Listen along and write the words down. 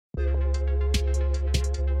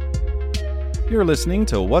You're listening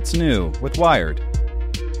to What's New with Wired.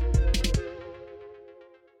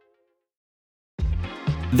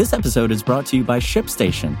 This episode is brought to you by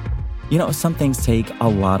ShipStation. You know, some things take a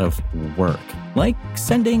lot of work, like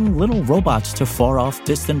sending little robots to far-off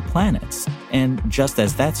distant planets. And just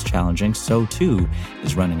as that's challenging, so too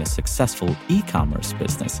is running a successful e-commerce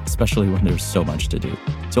business, especially when there's so much to do.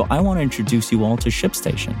 So I want to introduce you all to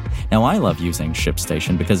ShipStation. Now, I love using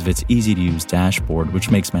ShipStation because of its easy-to-use dashboard,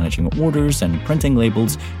 which makes managing orders and printing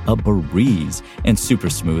labels a breeze and super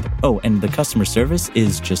smooth. Oh, and the customer service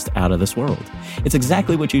is just out of this world. It's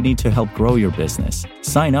exactly what you need to help grow your business.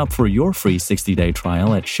 Sign up for your free 60-day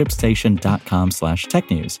trial at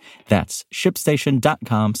shipstation.com/technews. That's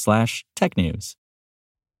shipstation.com/technews.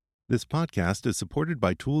 This podcast is supported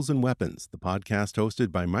by Tools and Weapons, the podcast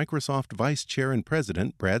hosted by Microsoft Vice Chair and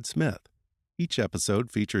President Brad Smith. Each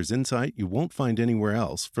episode features insight you won't find anywhere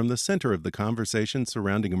else from the center of the conversation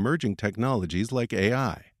surrounding emerging technologies like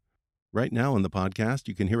AI. Right now on the podcast,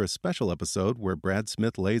 you can hear a special episode where Brad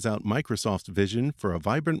Smith lays out Microsoft's vision for a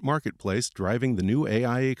vibrant marketplace driving the new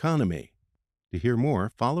AI economy. To hear more,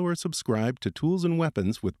 follow or subscribe to Tools and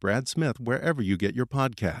Weapons with Brad Smith wherever you get your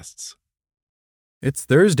podcasts. It's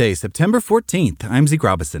Thursday, September 14th. I'm Zeke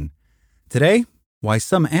Robison. Today, why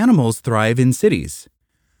some animals thrive in cities.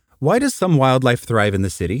 Why does some wildlife thrive in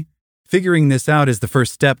the city? Figuring this out is the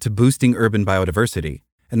first step to boosting urban biodiversity,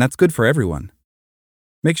 and that's good for everyone.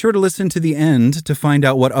 Make sure to listen to the end to find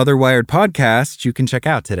out what other Wired podcasts you can check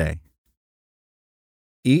out today.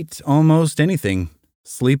 Eat almost anything.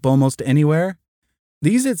 Sleep almost anywhere.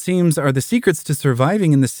 These, it seems, are the secrets to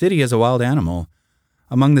surviving in the city as a wild animal.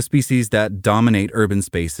 Among the species that dominate urban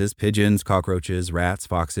spaces, pigeons, cockroaches, rats,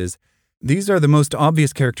 foxes, these are the most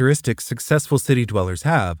obvious characteristics successful city dwellers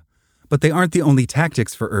have. But they aren't the only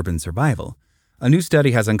tactics for urban survival. A new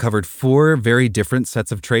study has uncovered 4 very different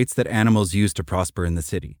sets of traits that animals use to prosper in the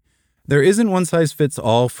city. There isn't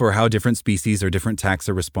one-size-fits-all for how different species or different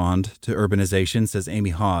taxa respond to urbanization, says Amy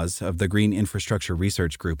Hawes of the Green Infrastructure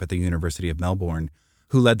Research Group at the University of Melbourne,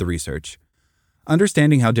 who led the research.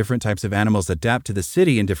 Understanding how different types of animals adapt to the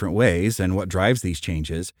city in different ways and what drives these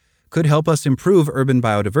changes could help us improve urban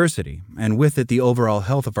biodiversity, and with it the overall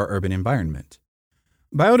health of our urban environment.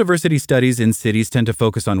 Biodiversity studies in cities tend to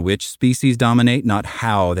focus on which species dominate, not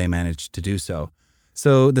how they manage to do so.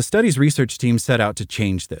 So the study's research team set out to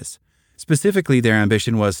change this. Specifically, their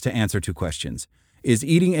ambition was to answer 2 questions. Is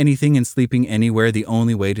eating anything and sleeping anywhere the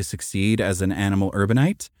only way to succeed as an animal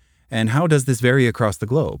urbanite? And how does this vary across the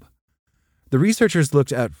globe? The researchers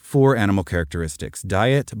looked at 4 animal characteristics: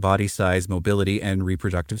 diet, body size, mobility, and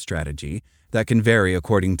reproductive strategy that can vary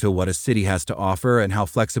according to what a city has to offer and how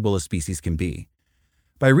flexible a species can be.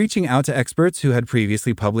 By reaching out to experts who had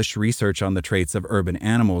previously published research on the traits of urban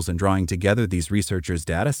animals and drawing together these researchers'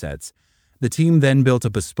 data sets, the team then built a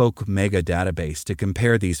bespoke mega database to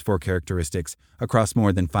compare these 4 characteristics across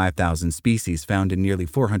more than 5,000 species found in nearly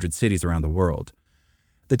 400 cities around the world.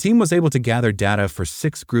 The team was able to gather data for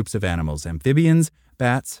 6 groups of animals: amphibians,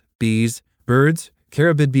 bats, bees, birds,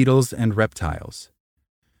 carabid beetles, and reptiles.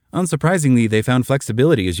 Unsurprisingly, they found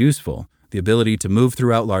flexibility is useful, the ability to move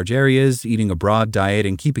throughout large areas, eating a broad diet,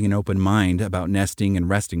 and keeping an open mind about nesting and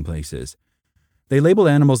resting places. They labeled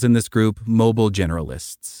animals in this group mobile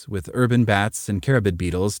generalists, with urban bats and carabid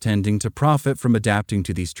beetles tending to profit from adapting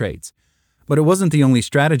to these traits. But it wasn't the only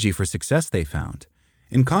strategy for success they found.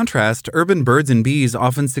 In contrast, urban birds and bees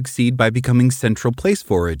often succeed by becoming central place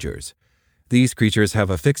foragers. These creatures have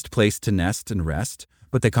a fixed place to nest and rest,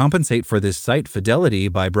 but they compensate for this site fidelity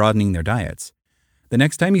by broadening their diets. The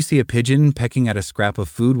next time you see a pigeon pecking at a scrap of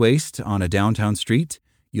food waste on a downtown street,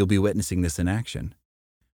 you'll be witnessing this in action.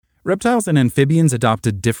 Reptiles and amphibians adopt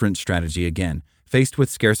a different strategy again. Faced with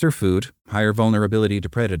scarcer food, higher vulnerability to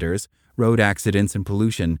predators, road accidents, and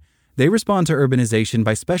pollution, they respond to urbanization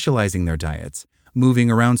by specializing their diets,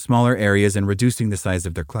 moving around smaller areas and reducing the size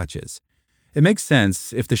of their clutches. It makes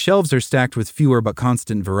sense. If the shelves are stacked with fewer but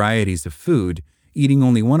constant varieties of food, eating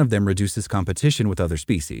only one of them reduces competition with other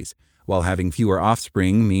species, while having fewer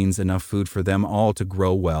offspring means enough food for them all to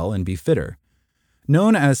grow well and be fitter.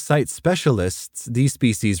 Known as site specialists, these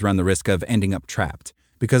species run the risk of ending up trapped.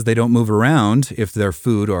 Because they don't move around, if their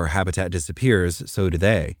food or habitat disappears, so do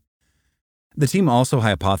they. The team also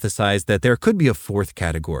hypothesized that there could be a 4th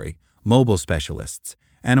category: mobile specialists,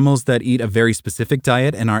 animals that eat a very specific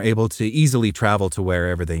diet and are able to easily travel to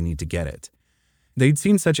wherever they need to get it. They'd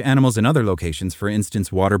seen such animals in other locations, for instance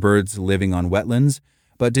waterbirds living on wetlands,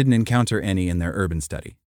 but didn't encounter any in their urban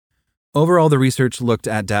study. Overall, the research looked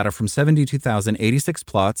at data from 72,086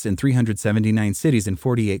 plots in 379 cities in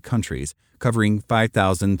 48 countries, covering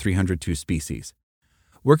 5,302 species.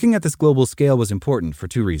 Working at this global scale was important for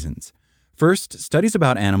two reasons. First, studies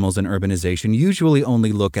about animals and urbanization usually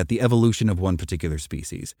only look at the evolution of one particular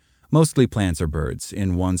species, mostly plants or birds,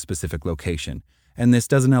 in one specific location, and this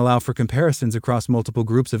doesn't allow for comparisons across multiple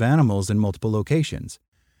groups of animals in multiple locations.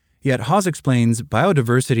 Yet Haas explains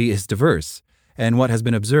biodiversity is diverse, and what has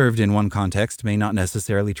been observed in one context may not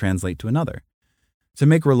necessarily translate to another. To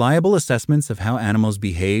make reliable assessments of how animals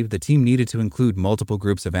behave, the team needed to include multiple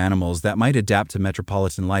groups of animals that might adapt to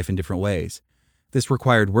metropolitan life in different ways. This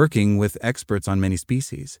required working with experts on many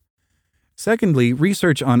species. Secondly,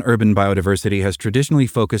 research on urban biodiversity has traditionally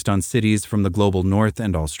focused on cities from the global north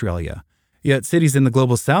and Australia. Yet cities in the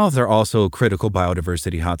global south are also critical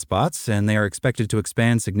biodiversity hotspots, and they are expected to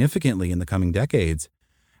expand significantly in the coming decades.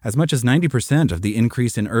 As much as 90% of the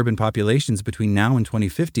increase in urban populations between now and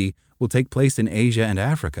 2050 will take place in Asia and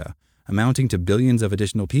Africa, amounting to billions of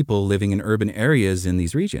additional people living in urban areas in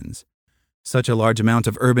these regions. Such a large amount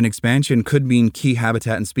of urban expansion could mean key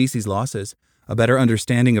habitat and species losses. A better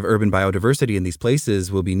understanding of urban biodiversity in these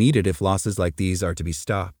places will be needed if losses like these are to be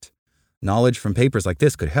stopped. Knowledge from papers like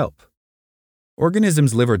this could help.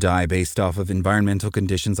 Organisms live or die based off of environmental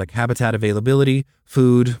conditions like habitat availability,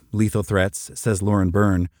 food, lethal threats, says Lauren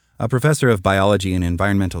Byrne, a professor of biology and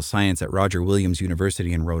environmental science at Roger Williams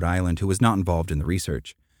University in Rhode Island who was not involved in the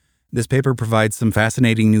research. This paper provides some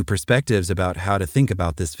fascinating new perspectives about how to think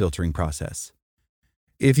about this filtering process.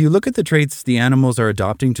 If you look at the traits the animals are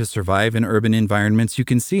adopting to survive in urban environments, you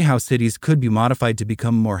can see how cities could be modified to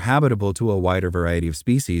become more habitable to a wider variety of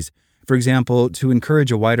species. For example, to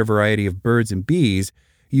encourage a wider variety of birds and bees,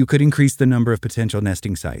 you could increase the number of potential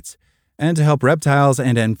nesting sites. And to help reptiles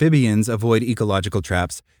and amphibians avoid ecological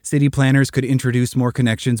traps, city planners could introduce more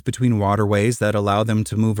connections between waterways that allow them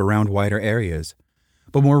to move around wider areas.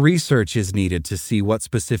 But more research is needed to see what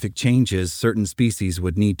specific changes certain species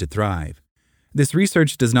would need to thrive. This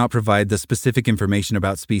research does not provide the specific information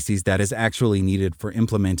about species that is actually needed for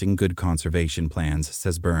implementing good conservation plans,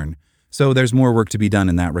 says Byrne. So there's more work to be done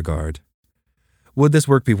in that regard. Would this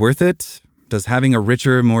work be worth it? Does having a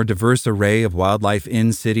richer, more diverse array of wildlife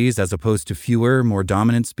in cities as opposed to fewer, more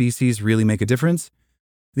dominant species really make a difference?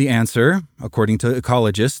 The answer, according to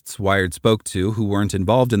ecologists Wired spoke to who weren't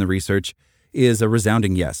involved in the research, is a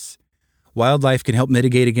resounding yes. Wildlife can help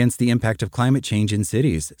mitigate against the impact of climate change in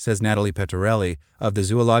cities, says Natalie Petorelli of the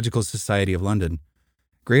Zoological Society of London.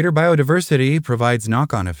 Greater biodiversity provides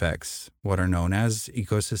knock-on effects, what are known as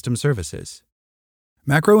ecosystem services.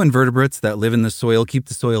 Macroinvertebrates that live in the soil keep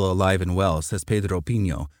the soil alive and well, says Pedro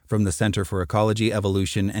Pinho from the Center for Ecology,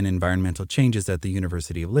 Evolution, and Environmental Changes at the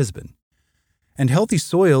University of Lisbon. And healthy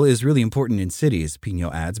soil is really important in cities,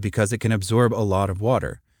 Pinho adds, because it can absorb a lot of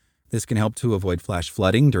water. This can help to avoid flash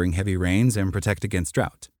flooding during heavy rains and protect against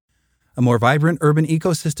drought. A more vibrant urban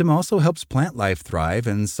ecosystem also helps plant life thrive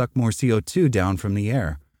and suck more CO2 down from the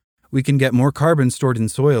air. We can get more carbon stored in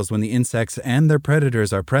soils when the insects and their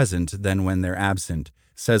predators are present than when they're absent,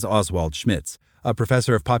 says Oswald Schmitz, a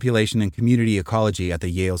professor of population and community ecology at the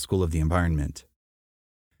Yale School of the Environment.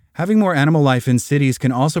 Having more animal life in cities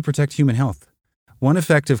can also protect human health. One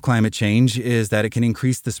effect of climate change is that it can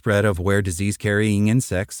increase the spread of where disease-carrying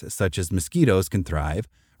insects, such as mosquitoes, can thrive,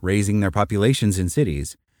 raising their populations in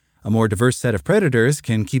cities. A more diverse set of predators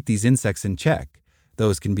can keep these insects in check.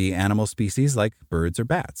 Those can be animal species like birds or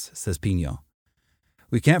bats, says Pinho.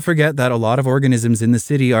 We can't forget that a lot of organisms in the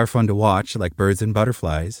city are fun to watch, like birds and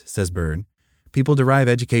butterflies, says Byrne. People derive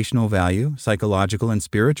educational value, psychological and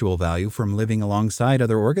spiritual value from living alongside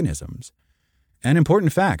other organisms. An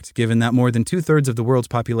important fact, given that more than 2/3 of the world's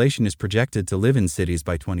population is projected to live in cities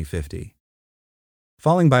by 2050.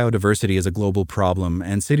 Falling biodiversity is a global problem,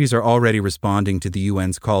 and cities are already responding to the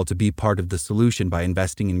UN's call to be part of the solution by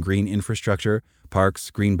investing in green infrastructure, parks,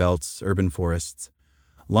 green belts, urban forests.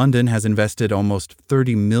 London has invested almost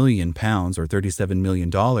 £30 million, or $37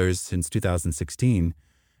 million, since 2016,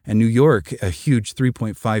 and New York a huge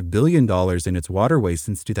 $3.5 billion in its waterways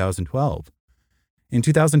since 2012. In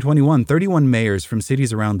 2021, 31 mayors from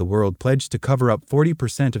cities around the world pledged to cover up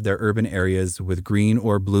 40% of their urban areas with green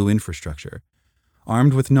or blue infrastructure.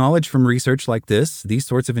 Armed with knowledge from research like this, these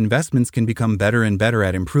sorts of investments can become better and better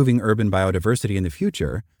at improving urban biodiversity in the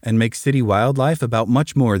future and make city wildlife about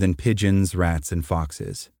much more than pigeons, rats, and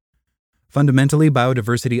foxes. Fundamentally,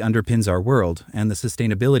 biodiversity underpins our world and the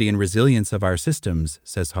sustainability and resilience of our systems,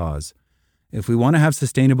 says Haas. If we want to have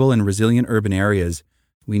sustainable and resilient urban areas,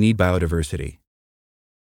 we need biodiversity.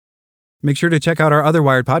 Make sure to check out our other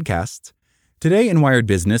Wired podcasts. Today in Wired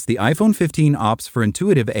Business, the iPhone 15 opts for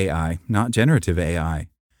intuitive AI, not generative AI.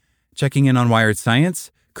 Checking in on Wired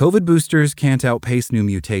Science, COVID boosters can't outpace new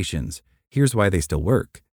mutations. Here's why they still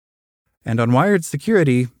work. And on Wired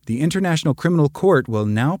Security, the International Criminal Court will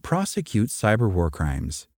now prosecute cyber war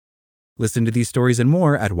crimes. Listen to these stories and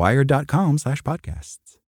more at wired.com/podcasts.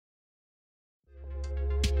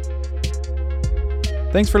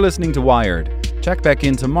 Thanks for listening to Wired. Check back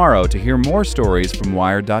in tomorrow to hear more stories from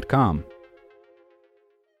Wired.com.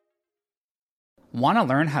 Want to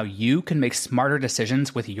learn how you can make smarter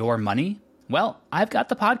decisions with your money? Well, I've got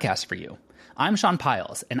the podcast for you. I'm Sean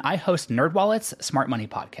Piles, and I host NerdWallet's Smart Money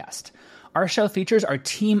Podcast. Our show features our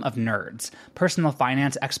team of nerds, personal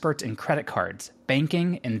finance experts in credit cards,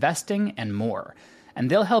 banking, investing, and more. And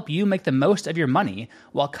they'll help you make the most of your money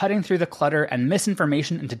while cutting through the clutter and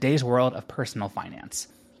misinformation in today's world of personal finance.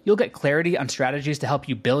 You'll get clarity on strategies to help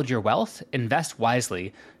you build your wealth, invest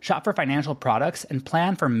wisely, shop for financial products, and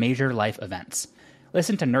plan for major life events.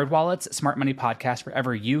 Listen to NerdWallet's Smart Money Podcast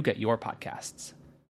wherever you get your podcasts.